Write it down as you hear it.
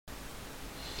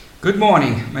Good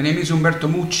morning. My name is Umberto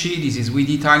Mucci. This is With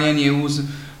Italian News,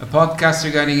 a podcast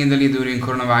regarding Italy during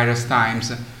coronavirus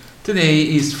times. Today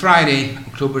is Friday,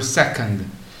 October 2nd.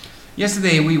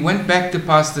 Yesterday we went back to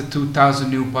past the 2,000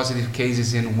 new positive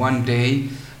cases in one day,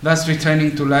 thus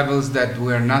returning to levels that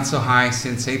were not so high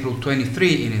since April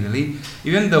 23 in Italy,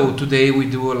 even though today we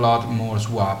do a lot more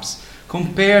swabs.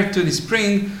 Compared to the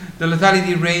spring, the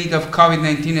lethality rate of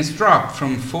COVID-19 has dropped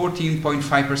from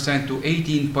 14.5% to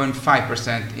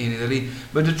 18.5% in Italy,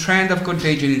 but the trend of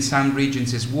contagion in some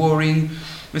regions is worrying,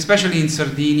 especially in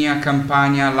Sardinia,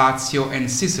 Campania, Lazio and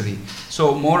Sicily,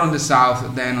 so more on the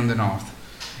south than on the north.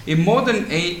 In more than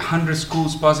 800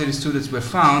 schools, positive students were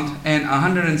found, and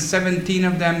 117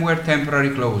 of them were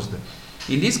temporarily closed.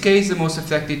 In this case, the most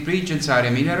affected regions are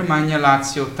Emilia-Romagna,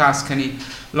 Lazio, Tuscany,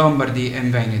 Lombardy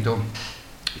and Veneto.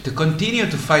 To continue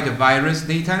to fight the virus,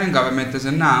 the Italian government has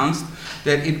announced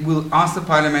that it will ask the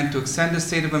parliament to extend the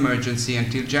state of emergency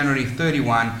until January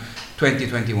 31,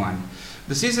 2021.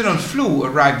 The seasonal flu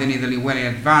arrived in Italy well in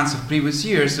advance of previous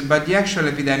years, but the actual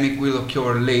epidemic will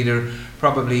occur later,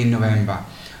 probably in November.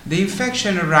 The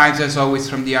infection arrives as always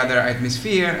from the other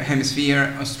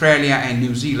hemisphere, Australia and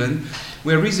New Zealand,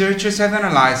 where researchers have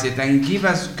analyzed it and give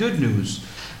us good news.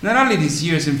 Not only this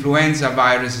year's influenza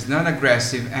virus is not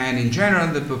aggressive, and in general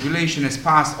the population has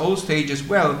passed all stages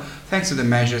well thanks to the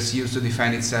measures used to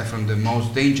defend itself from the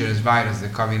most dangerous virus, the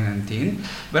COVID-19,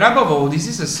 but above all this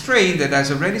is a strain that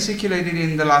has already circulated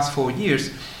in the last 4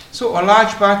 years, so a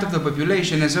large part of the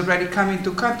population has already come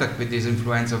into contact with this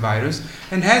influenza virus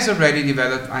and has already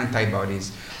developed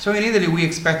antibodies. So in Italy we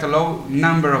expect a low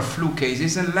number of flu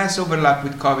cases and less overlap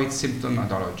with COVID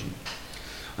symptomatology.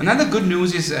 Another good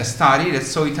news is a study that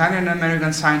saw Italian and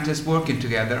American scientists working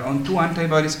together on 2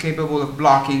 antibodies capable of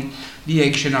blocking the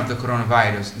action of the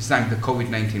coronavirus, this time the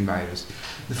COVID-19 virus.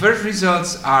 The first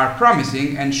results are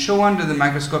promising and show under the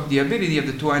microscope the ability of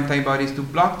the 2 antibodies to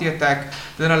block the attack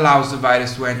that allows the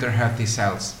virus to enter healthy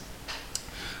cells.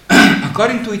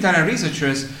 According to Italian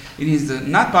researchers, it is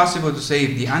not possible to say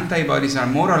if the antibodies are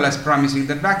more or less promising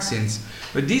than vaccines,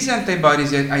 but these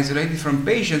antibodies are isolated from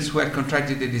patients who had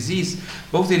contracted the disease,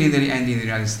 both in Italy and in the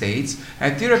United States,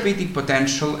 have therapeutic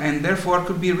potential and therefore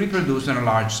could be reproduced on a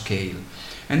large scale.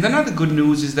 And another good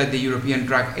news is that the European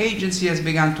Drug Agency has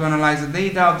begun to analyze the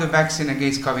data of the vaccine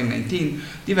against COVID-19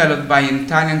 developed by an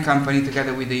Italian company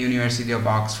together with the University of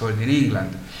Oxford in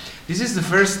England. This is the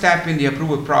first step in the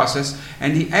approval process,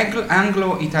 and the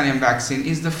Anglo-Italian vaccine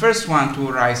is the first one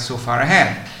to rise so far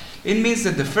ahead. It means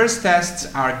that the first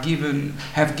tests have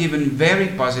given very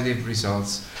positive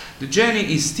results. The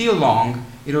journey is still long,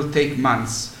 it will take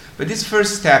months, but these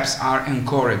first steps are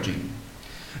encouraging.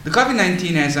 The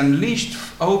COVID-19 has unleashed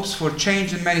hopes for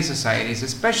change in many societies,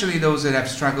 especially those that have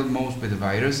struggled most with the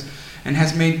virus, and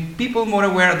has made people more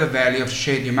aware of the value of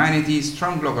shared humanity,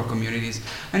 strong local communities,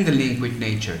 and the link with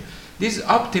nature. This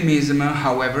optimism,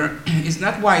 however, is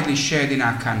not widely shared in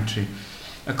our country.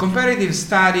 A comparative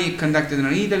study conducted in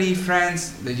Italy, France,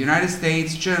 the United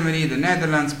States, Germany, the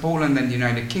Netherlands, Poland, and the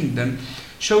United Kingdom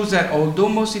shows that although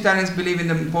most Italians believe in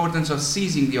the importance of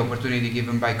seizing the opportunity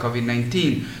given by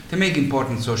COVID-19 to make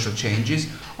important social changes,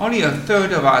 only a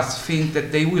third of us think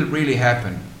that they will really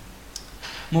happen.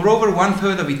 Moreover,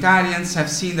 1/3 of Italians have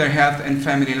seen their health and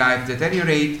family life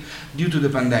deteriorate due to the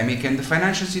pandemic, and the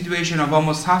financial situation of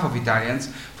almost half of Italians,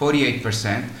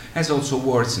 48%, has also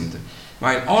worsened,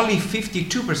 while only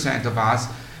 52% of us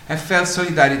have felt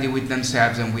solidarity with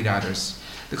themselves and with others.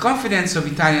 The confidence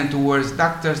of Italians towards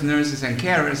doctors, nurses and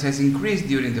carers has increased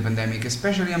during the pandemic,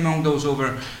 especially among those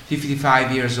over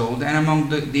 55 years old and among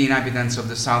the inhabitants of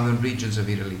the southern regions of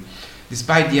Italy.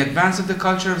 Despite the advance of the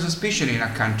culture of suspicion in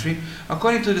our country,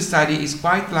 according to the study, it is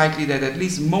quite likely that at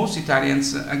least most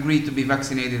Italians agree to be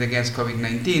vaccinated against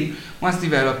COVID-19 once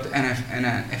developed an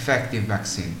effective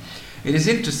vaccine. It is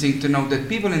interesting to note that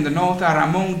people in the north are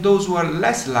among those who are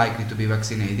less likely to be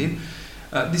vaccinated,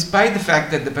 despite the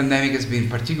fact that the pandemic has been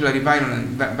particularly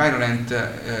virulent,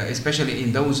 especially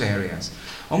in those areas.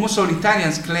 Almost all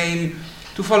Italians claim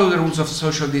to follow the rules of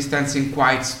social distancing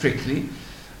quite strictly.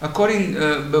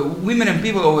 Women and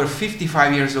people over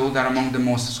 55 years old are among the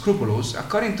most scrupulous.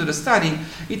 According to the study,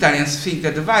 Italians think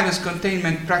that the virus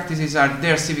containment practices are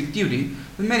their civic duty,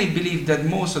 but many believe that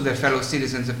most of their fellow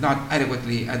citizens have not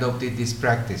adequately adopted these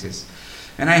practices.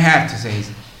 And I have to say,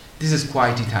 this is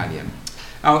quite Italian.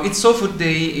 Now, it's so for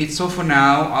today, it's so for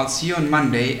now. I'll see you on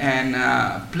Monday, and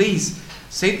please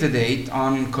save the date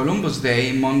on Columbus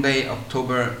Day, Monday,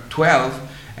 October 12th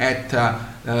at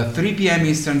 3 p.m.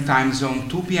 Eastern Time Zone,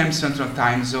 2 p.m. Central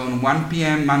Time Zone, 1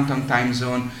 p.m. Mountain Time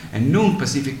Zone, and noon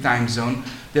Pacific Time Zone.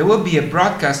 There will be a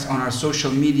broadcast on our social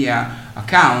media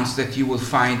accounts that you will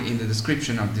find in the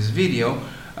description of this video,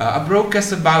 a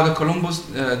broadcast about the Columbus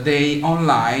Day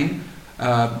online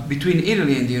between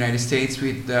Italy and the United States,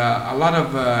 with a lot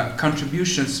of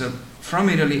contributions from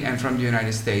Italy and from the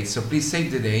United States. So please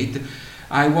save the date.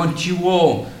 I want you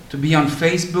all to be on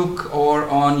Facebook or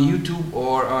on YouTube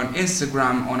or on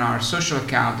Instagram on our social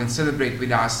account and celebrate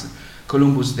with us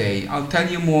Columbus Day. I'll tell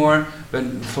you more, but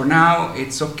for now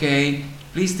it's okay.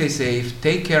 Please stay safe,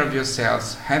 take care of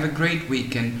yourselves, have a great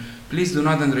weekend. Please do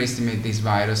not underestimate this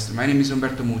virus. My name is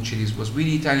Umberto Mucci. This was We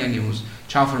the Italian News.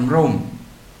 Ciao from Rome.